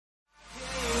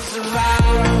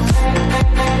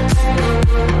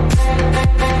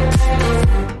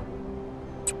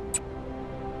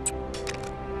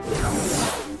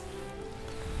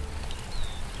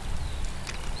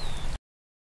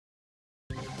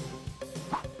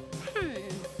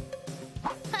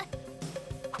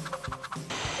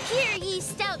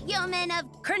yeoman of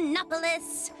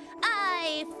Chronopolis,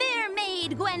 I, fair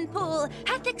maid Gwenpool,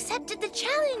 hath accepted the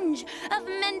challenge of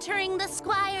mentoring the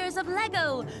squires of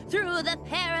Lego through the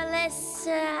perilous,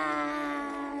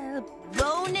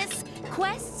 bonus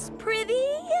quests,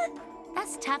 prithee?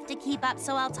 That's tough to keep up,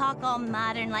 so I'll talk all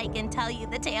modern-like and tell you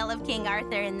the tale of King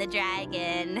Arthur and the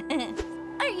dragon.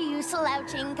 Are you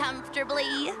slouching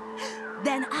comfortably?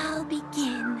 Then I'll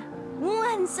begin.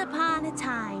 Once upon a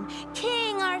time,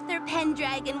 King Arthur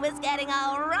Pendragon was getting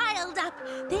all riled up,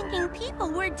 thinking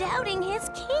people were doubting his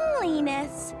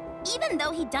kingliness. Even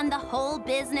though he'd done the whole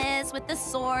business with the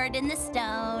sword and the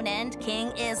stone, and king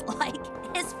is like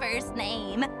his first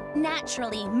name.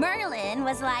 Naturally, Merlin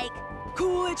was like,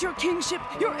 "Cool at your kingship,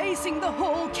 you're acing the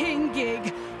whole king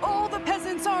gig. All the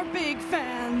peasants are big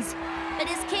fans." But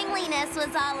his kingliness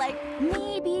was all like,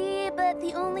 "Maybe, but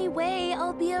the only way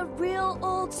I'll be a real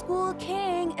old school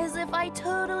king is if I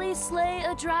totally slay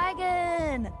a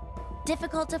dragon."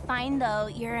 Difficult to find though,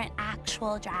 you're an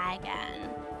actual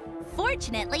dragon.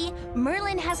 Fortunately,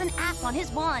 Merlin has an app on his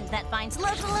wand that finds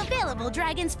local available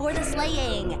dragons for the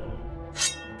slaying.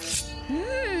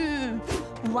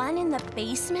 One in the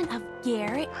basement of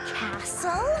Garrett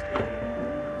Castle?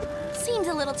 Seems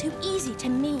a little too easy to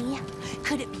me.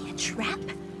 Could it be a trap?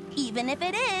 Even if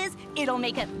it is, it'll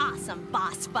make an awesome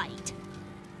boss fight.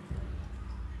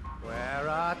 Where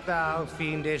art thou,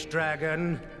 fiendish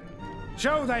dragon?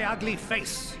 Show thy ugly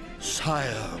face!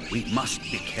 Sire, we must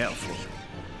be careful.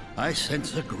 I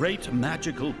sense a great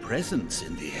magical presence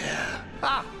in the air.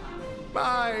 Ah!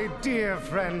 My dear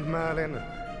friend Merlin,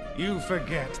 you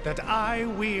forget that I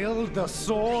wield the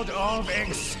sword of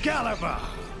Excalibur.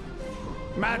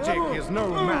 Magic is no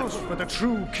match for the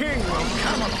true king of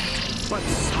Camelot. But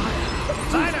sire,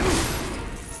 silence!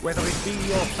 Whether it be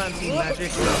your fancy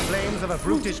magic or the flames of a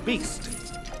brutish beast,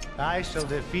 I shall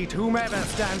defeat whomever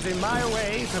stands in my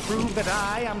way to prove that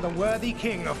I am the worthy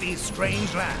king of these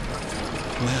strange lands.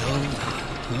 Well,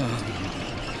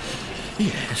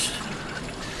 yes.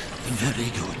 Very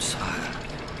good, sire.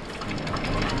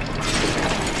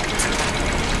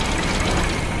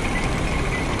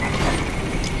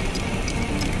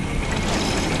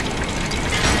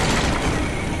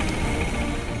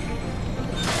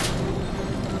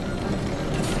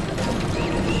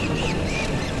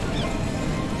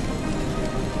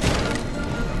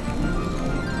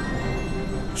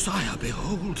 Sire,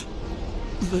 behold.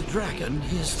 The dragon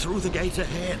is through the gate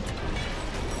ahead.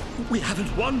 We haven't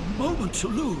one moment to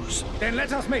lose. Then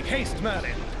let us make haste,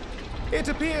 Merlin. It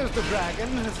appears the dragon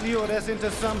has lured us into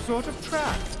some sort of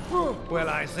trap. Well,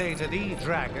 I say to thee,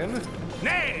 dragon,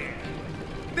 nay!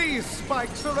 These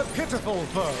spikes are a pitiful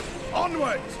foe.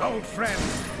 Onwards, old friend!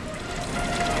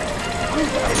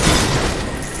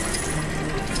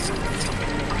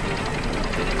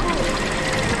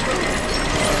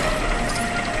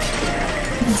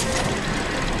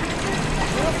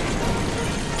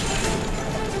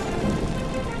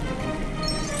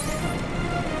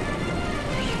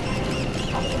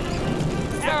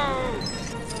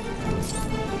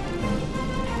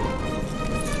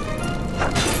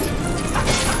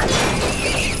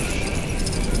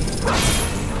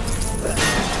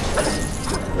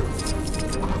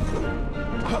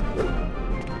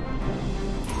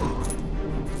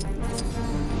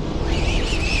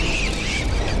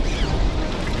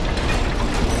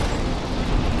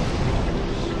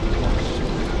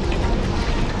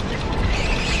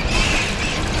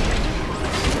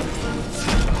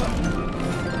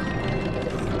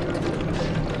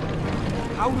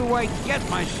 How do I get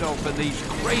myself in these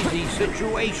crazy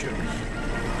situations?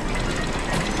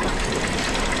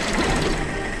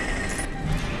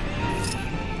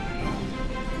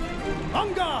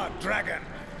 On guard, dragon!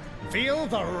 Feel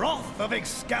the wrath of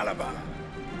Excalibur!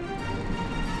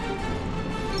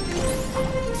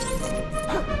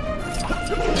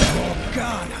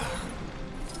 Morgana!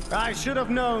 I should have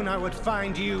known I would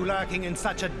find you lurking in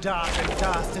such a dark and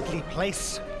dastardly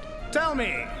place. Tell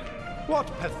me, what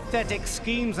pathetic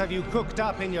schemes have you cooked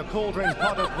up in your cauldron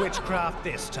pot of witchcraft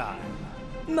this time?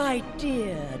 My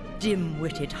dear,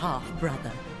 dim-witted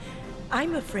half-brother,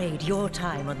 I'm afraid your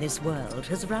time on this world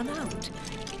has run out.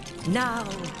 Now,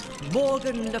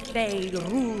 Morgan Le Fay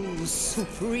rules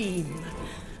supreme.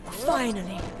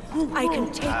 Finally, I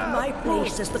can take my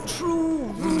place as the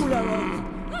true ruler of...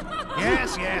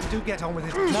 Yes, yes, do get on with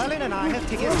it. Merlin and I have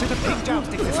tickets to the pig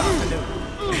jousting this afternoon.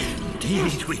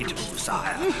 Indeed we do,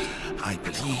 sire. I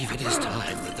believe it is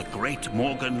time that the great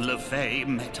Morgan Le Fay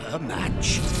met her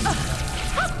match.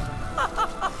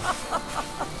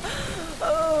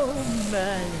 Oh,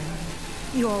 Merlin.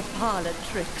 Your parlor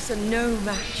tricks are no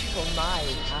match for my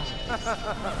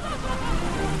power.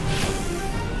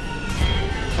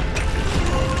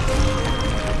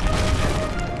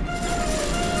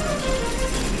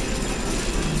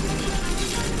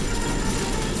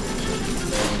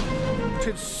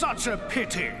 It's such a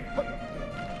pity.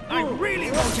 I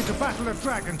really wanted to battle a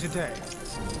dragon today.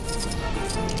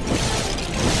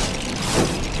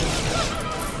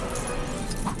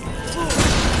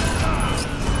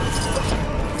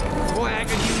 Boy, I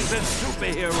could use a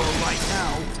superhero right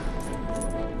now.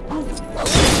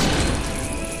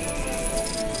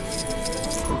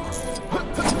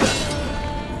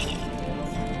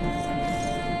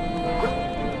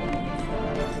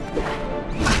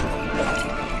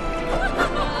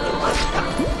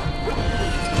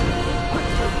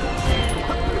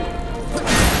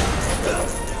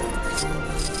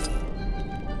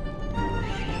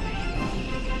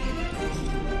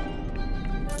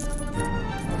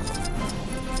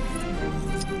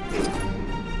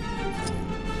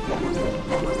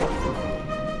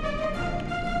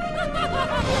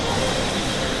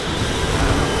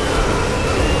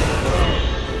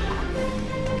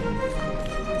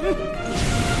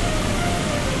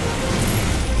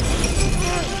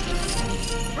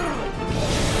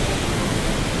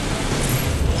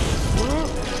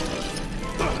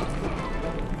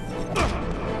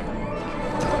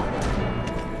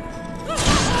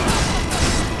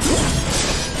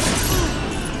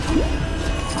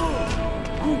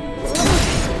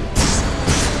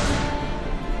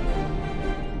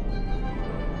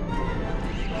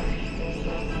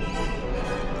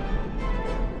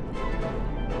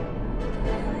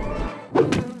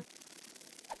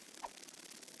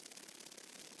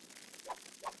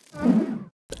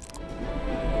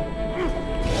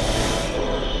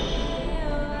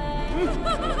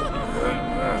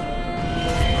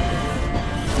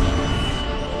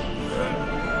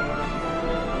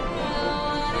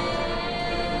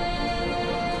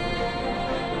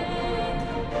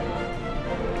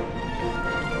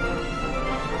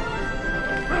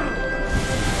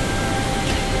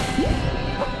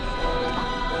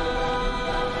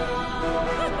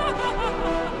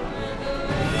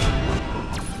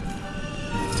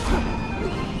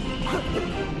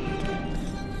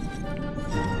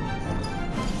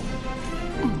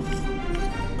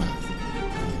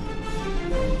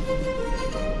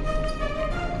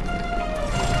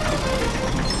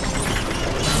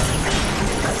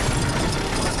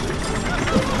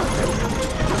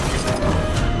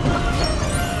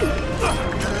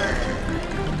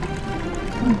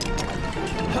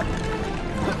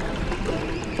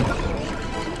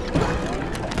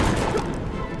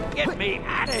 Get me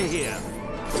out of here!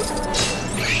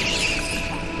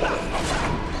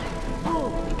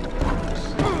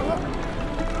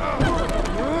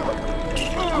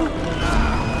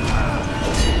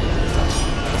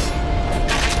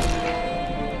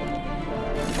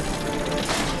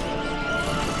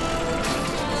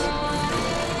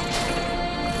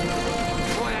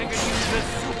 Boy, I could use a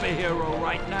superhero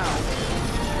right now.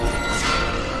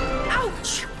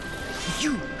 Ouch!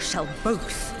 You shall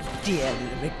both dearly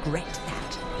regret that.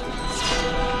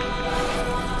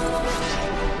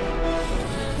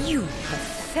 You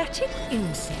pathetic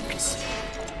insects!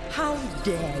 How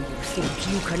dare you think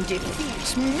you can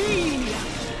defeat me?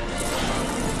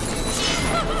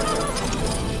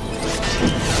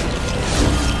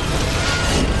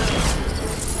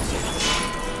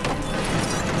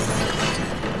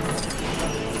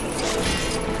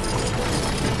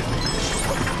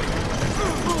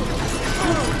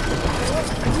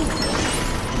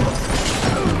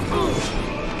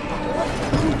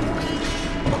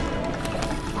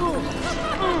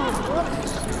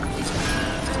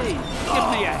 Hey, give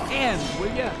me a hand,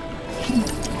 will ya?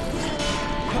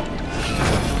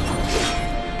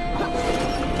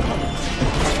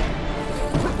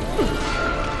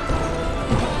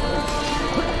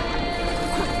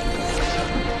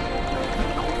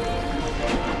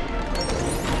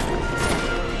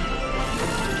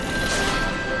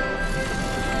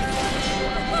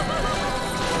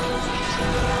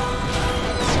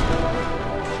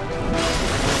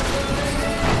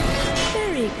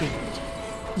 Very good.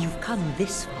 You've come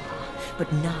this far,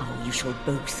 but now you shall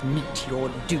both meet your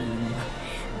doom.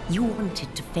 You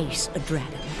wanted to face a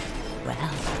dragon.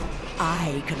 Well,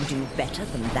 I can do better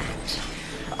than that.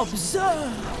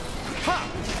 Observe! Ha!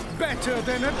 Better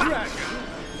than a dragon?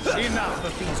 Enough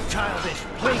of these childish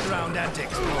playground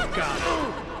antics,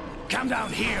 Morgana. Come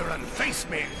down here and face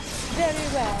me. Very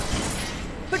well.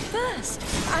 But first,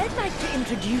 I'd like to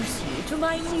introduce you to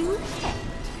my new pet.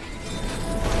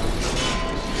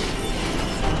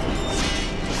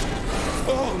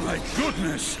 Oh, my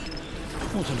goodness!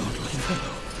 What an odd-looking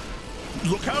fellow.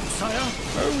 Look out, sire!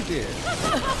 Oh, dear.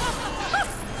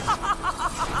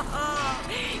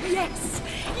 Yes!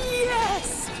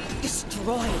 Yes!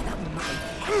 Destroy the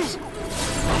might.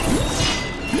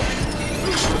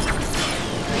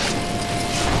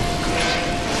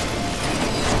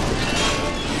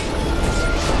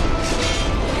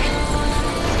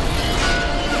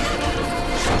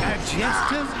 A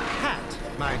jester's hat,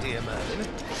 my dear Merlin.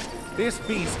 This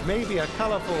beast may be a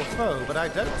colorful foe, but I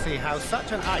don't see how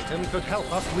such an item could help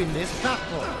us win this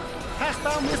battle. Hast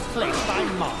thou misplaced thy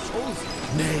marshals?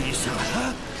 Nay,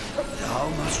 sire. Thou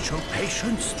must show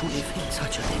patience to defeat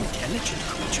such an intelligent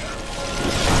creature.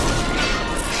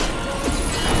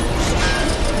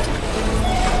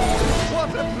 What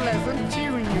a pleasant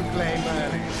tune you play,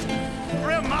 Merlin.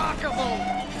 Remarkable!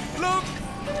 Look!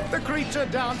 The creature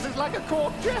dances like a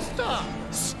court jester.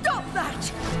 Stop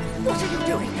that! What are you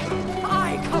doing?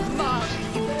 I command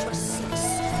you to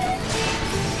cease.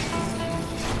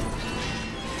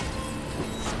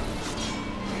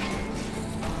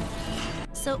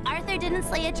 So Arthur didn't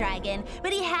slay a dragon,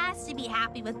 but he has to be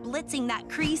happy with blitzing that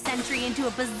Kree sentry into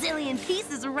a bazillion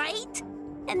pieces, right?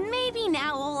 And maybe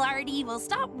now old Artie will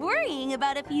stop worrying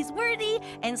about if he's worthy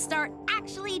and start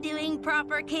actually doing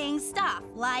proper king stuff,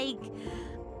 like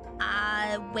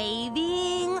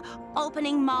waving,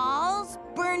 opening malls,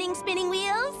 burning spinning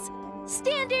wheels.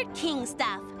 Standard king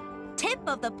stuff. Tip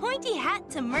of the pointy hat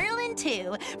to Merlin,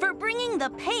 too, for bringing the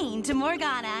pain to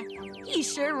Morgana. He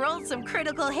sure rolled some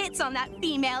critical hits on that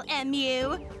female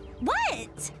MU.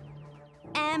 What?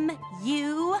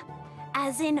 MU?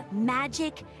 As in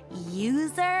magic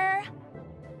user?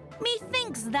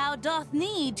 Methinks thou doth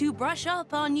need to brush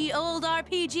up on ye old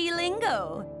RPG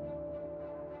lingo.